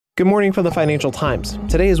Good morning from the Financial Times.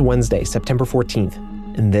 Today is Wednesday, September 14th,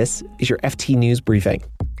 and this is your FT News Briefing.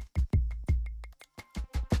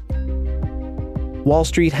 Wall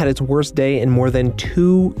Street had its worst day in more than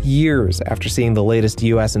 2 years after seeing the latest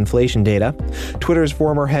U.S. inflation data. Twitter's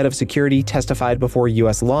former head of security testified before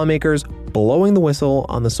U.S. lawmakers, blowing the whistle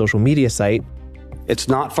on the social media site. It's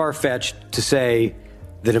not far-fetched to say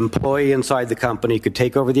that an employee inside the company could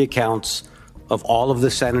take over the accounts of all of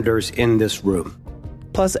the senators in this room.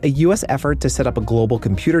 Plus, a U.S. effort to set up a global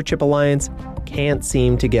computer chip alliance can't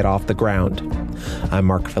seem to get off the ground. I'm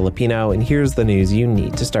Mark Filipino, and here's the news you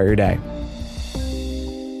need to start your day.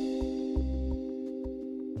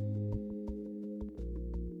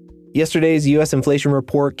 Yesterday's U.S. inflation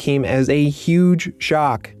report came as a huge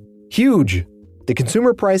shock. Huge! The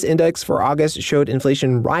Consumer Price Index for August showed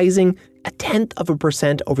inflation rising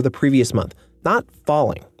 0.1% over the previous month, not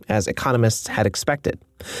falling, as economists had expected.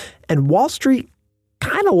 And Wall Street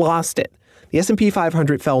kind of lost it. The S&P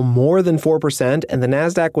 500 fell more than 4%, and the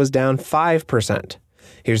Nasdaq was down 5%.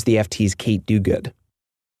 Here's the FT's Kate Duguid.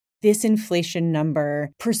 This inflation number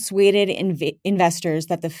persuaded investors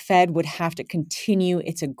that the Fed would have to continue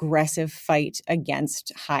its aggressive fight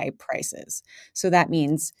against high prices. So that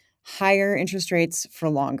means higher interest rates for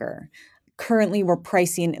longer. Currently, we're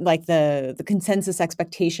pricing, like the consensus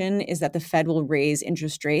expectation is that the Fed will raise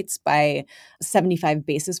interest rates by 75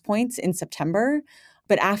 basis points in September.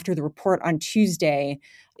 But after the report on Tuesday,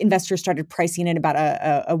 investors started pricing in about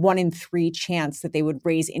a 1 in 3 chance that they would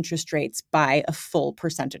raise interest rates by a full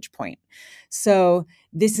percentage point. So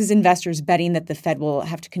this is investors betting that the Fed will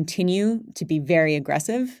have to continue to be very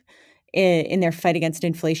aggressive in their fight against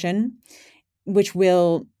inflation, which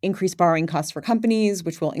will increase borrowing costs for companies,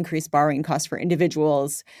 which will increase borrowing costs for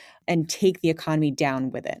individuals, and take the economy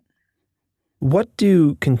down with it. What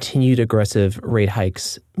do continued aggressive rate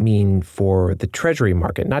hikes mean for the Treasury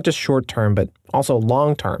market, not just short term, but also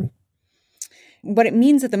long term? What it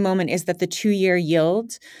means at the moment is that the 2-year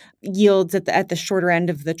yields at the shorter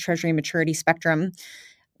end of the Treasury maturity spectrum,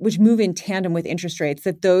 which move in tandem with interest rates,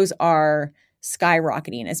 that those are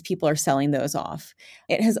skyrocketing as people are selling those off.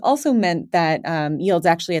 It has also meant that yields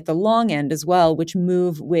actually at the long end as well, which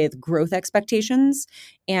move with growth expectations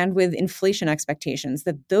and with inflation expectations,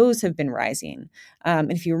 that those have been rising.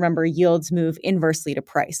 And if you remember, yields move inversely to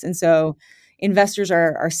price. And so investors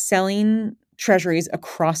are selling treasuries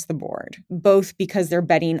across the board, both because they're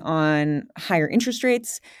betting on higher interest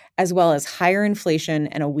rates as well as higher inflation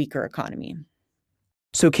and a weaker economy.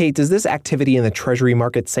 So, Kate, does this activity in the Treasury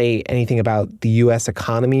market say anything about the U.S.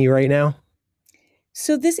 economy right now?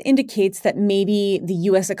 So this indicates that maybe the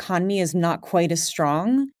U.S. economy is not quite as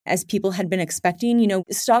strong as people had been expecting. You know,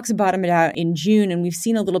 stocks bottomed out in June, and we've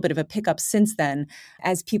seen a little bit of a pickup since then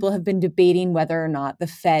as people have been debating whether or not the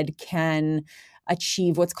Fed can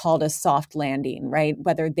achieve what's called a soft landing, right?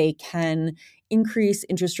 Whether they can increase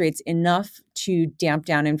interest rates enough to damp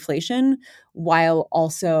down inflation while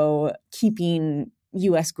also keeping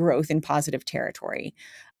U.S. growth in positive territory.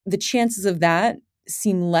 The chances of that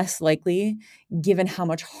seem less likely given how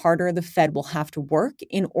much harder the Fed will have to work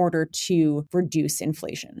in order to reduce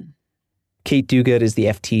inflation. Kate Duguid is the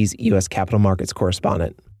FT's U.S. capital markets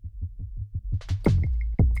correspondent.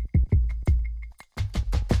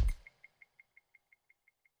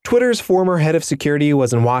 Twitter's former head of security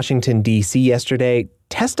was in Washington, D.C. yesterday,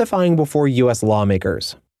 testifying before U.S.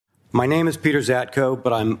 lawmakers. My name is Peter Zatko,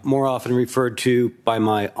 but I'm more often referred to by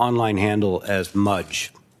my online handle as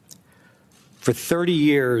Mudge. For 30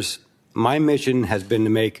 years, my mission has been to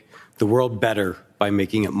make the world better by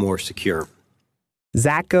making it more secure.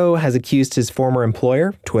 Zatko has accused his former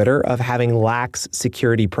employer, Twitter, of having lax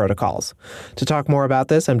security protocols. To talk more about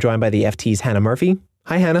this, I'm joined by the FT's Hannah Murphy.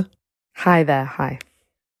 Hi, Hannah. Hi there. Hi.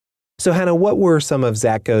 So, Hannah, what were some of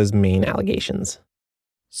Zatko's main allegations?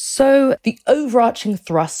 So the overarching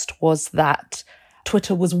thrust was that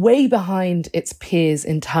Twitter was way behind its peers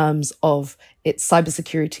in terms of its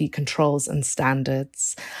cybersecurity controls and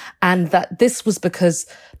standards, and that this was because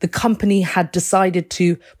the company had decided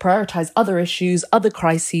to prioritize other issues, other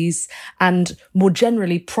crises, and more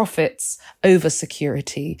generally profits over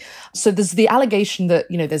security. So there's the allegation that,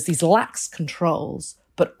 there's these lax controls,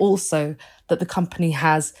 but also that the company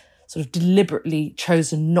has sort of deliberately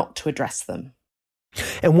chosen not to address them.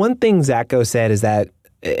 And one thing Zatko said is that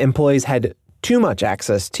employees had too much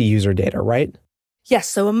access to user data, right? Yes.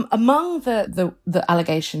 So among the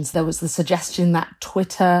allegations, there was the suggestion that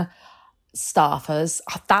Twitter staffers,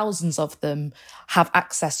 thousands of them, have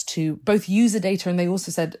access to both user data and they also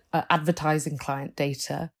said advertising client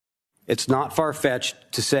data. It's not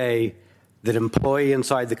far-fetched to say that an employee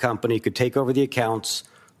inside the company could take over the accounts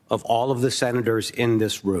of all of the senators in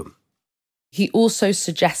this room. He also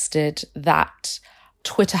suggested that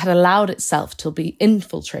Twitter had allowed itself to be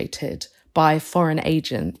infiltrated by foreign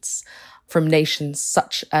agents from nations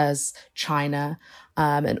such as China,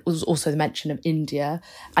 and it was also the mention of India.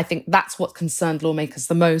 I think that's what concerned lawmakers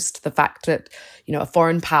the most, the fact that, a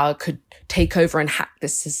foreign power could take over and hack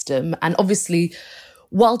this system. And obviously,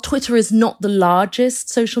 while Twitter is not the largest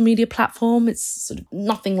social media platform, it's sort of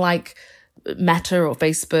nothing like Meta or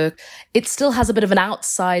Facebook, it still has a bit of an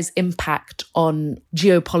outsized impact on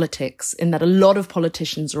geopolitics in that a lot of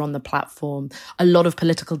politicians are on the platform. A lot of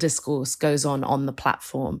political discourse goes on the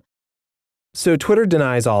platform. So Twitter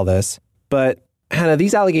denies all this, but Hannah,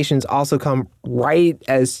 these allegations also come right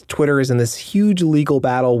as Twitter is in this huge legal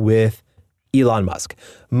battle with Elon Musk.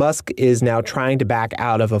 Musk is now trying to back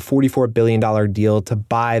out of a $44 billion deal to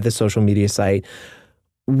buy the social media site.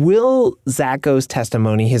 Will Zatko's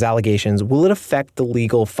testimony, his allegations, will it affect the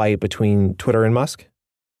legal fight between Twitter and Musk?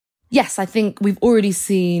 Yes, I think we've already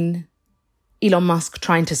seen Elon Musk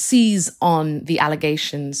trying to seize on the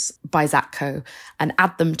allegations by Zatko and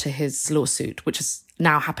add them to his lawsuit, which has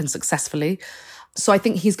now happened successfully. So I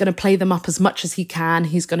think he's going to play them up as much as he can.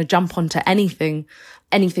 He's going to jump onto anything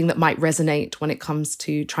that might resonate when it comes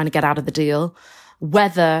to trying to get out of the deal.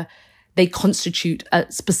 Whether they constitute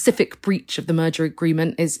a specific breach of the merger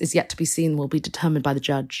agreement is yet to be seen, will be determined by the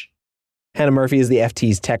judge. Hannah Murphy is the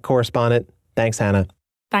FT's tech correspondent. Thanks, Hannah.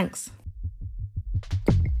 Thanks.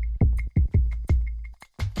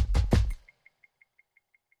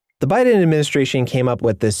 The Biden administration came up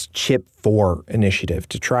with this Chip 4 initiative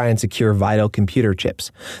to try and secure vital computer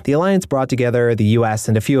chips. The alliance brought together the U.S.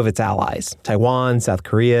 and a few of its allies, Taiwan, South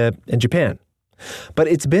Korea, and Japan. But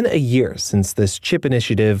it's been a year since this chip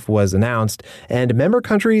initiative was announced, and member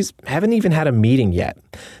countries haven't even had a meeting yet.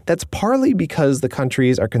 That's partly because the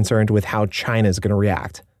countries are concerned with how China is going to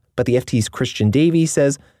react. But the FT's Christian Davey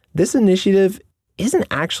says this initiative isn't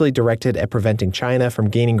actually directed at preventing China from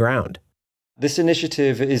gaining ground. This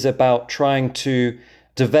initiative is about trying to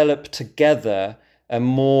develop together a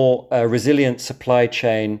more resilient supply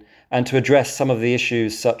chain and to address some of the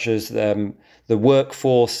issues such as the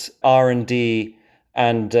workforce, R&D,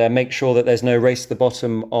 and make sure that there's no race to the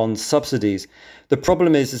bottom on subsidies. The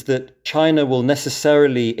problem is that China will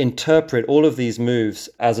necessarily interpret all of these moves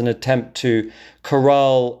as an attempt to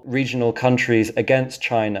corral regional countries against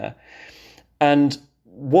China. And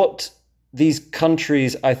what these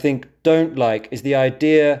countries, I think, don't like is the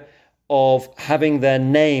idea of having their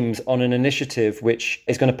names on an initiative which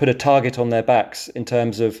is going to put a target on their backs in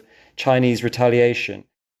terms of Chinese retaliation.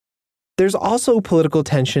 There's also political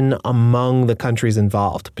tension among the countries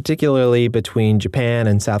involved, particularly between Japan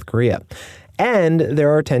and South Korea. And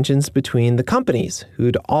there are tensions between the companies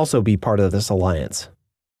who'd also be part of this alliance.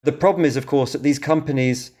 The problem is, of course, that these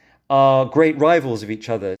companies are great rivals of each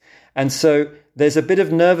other. And so there's a bit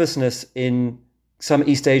of nervousness in some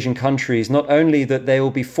East Asian countries, not only that they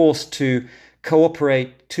will be forced to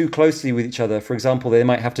cooperate too closely with each other. For example, they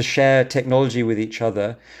might have to share technology with each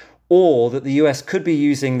other, or that the US could be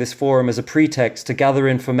using this forum as a pretext to gather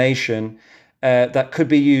information that could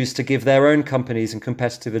be used to give their own companies a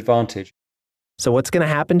competitive advantage. So what's going to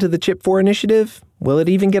happen to the Chip 4 initiative? Will it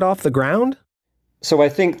even get off the ground? So I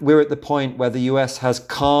think we're at the point where the US has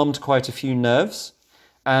calmed quite a few nerves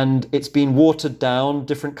and it's been watered down.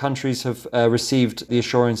 Different countries have received the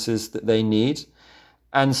assurances that they need.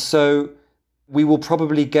 And so we will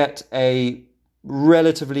probably get a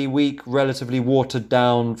relatively weak, relatively watered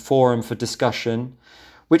down forum for discussion,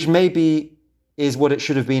 which maybe is what it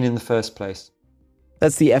should have been in the first place.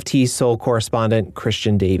 That's the FT's Seoul correspondent,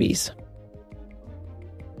 Christian Davies.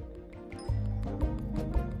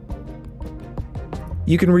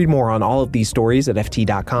 You can read more on all of these stories at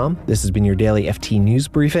FT.com. This has been your daily FT News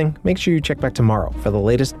Briefing. Make sure you check back tomorrow for the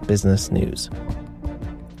latest business news.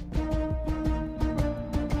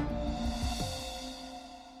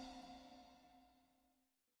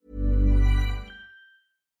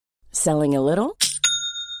 Selling a little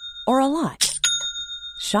or a lot?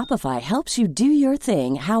 Shopify helps you do your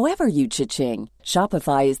thing however you cha-ching.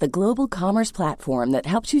 Shopify is the global commerce platform that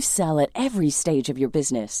helps you sell at every stage of your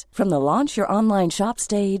business. From the launch your online shop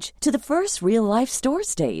stage to the first real-life store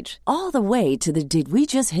stage, all the way to the did we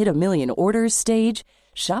just hit a million orders stage.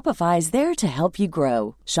 Shopify is there to help you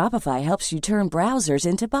grow. Shopify helps you turn browsers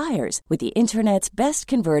into buyers with the internet's best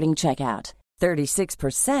converting checkout.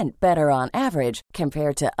 36% better on average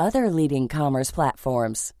compared to other leading commerce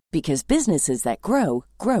platforms. Because businesses that grow,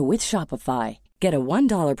 grow with Shopify. Get a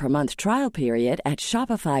 $1 per month trial period at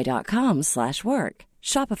shopify.com/work.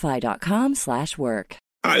 Shopify.com/work.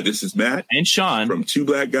 Hi, this is Matt and Sean from Two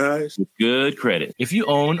Black Guys with Good Credit. If you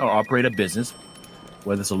own or operate a business,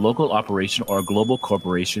 whether it's a local operation or a global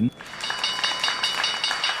corporation,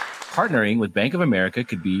 partnering with Bank of America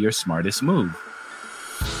could be your smartest move.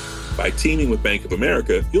 By teaming with Bank of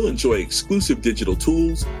America, you'll enjoy exclusive digital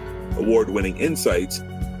tools, award-winning insights,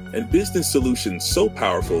 and business solutions so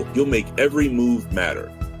powerful you'll make every move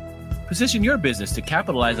matter. Position your business to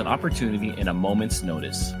capitalize on opportunity in a moment's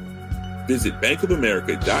notice. Visit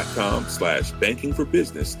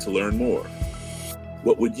bankofamerica.com/bankingforbusiness to learn more.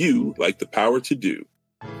 What would you like the power to do?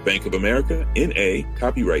 Bank of America, N.A.,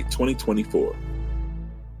 copyright 2024.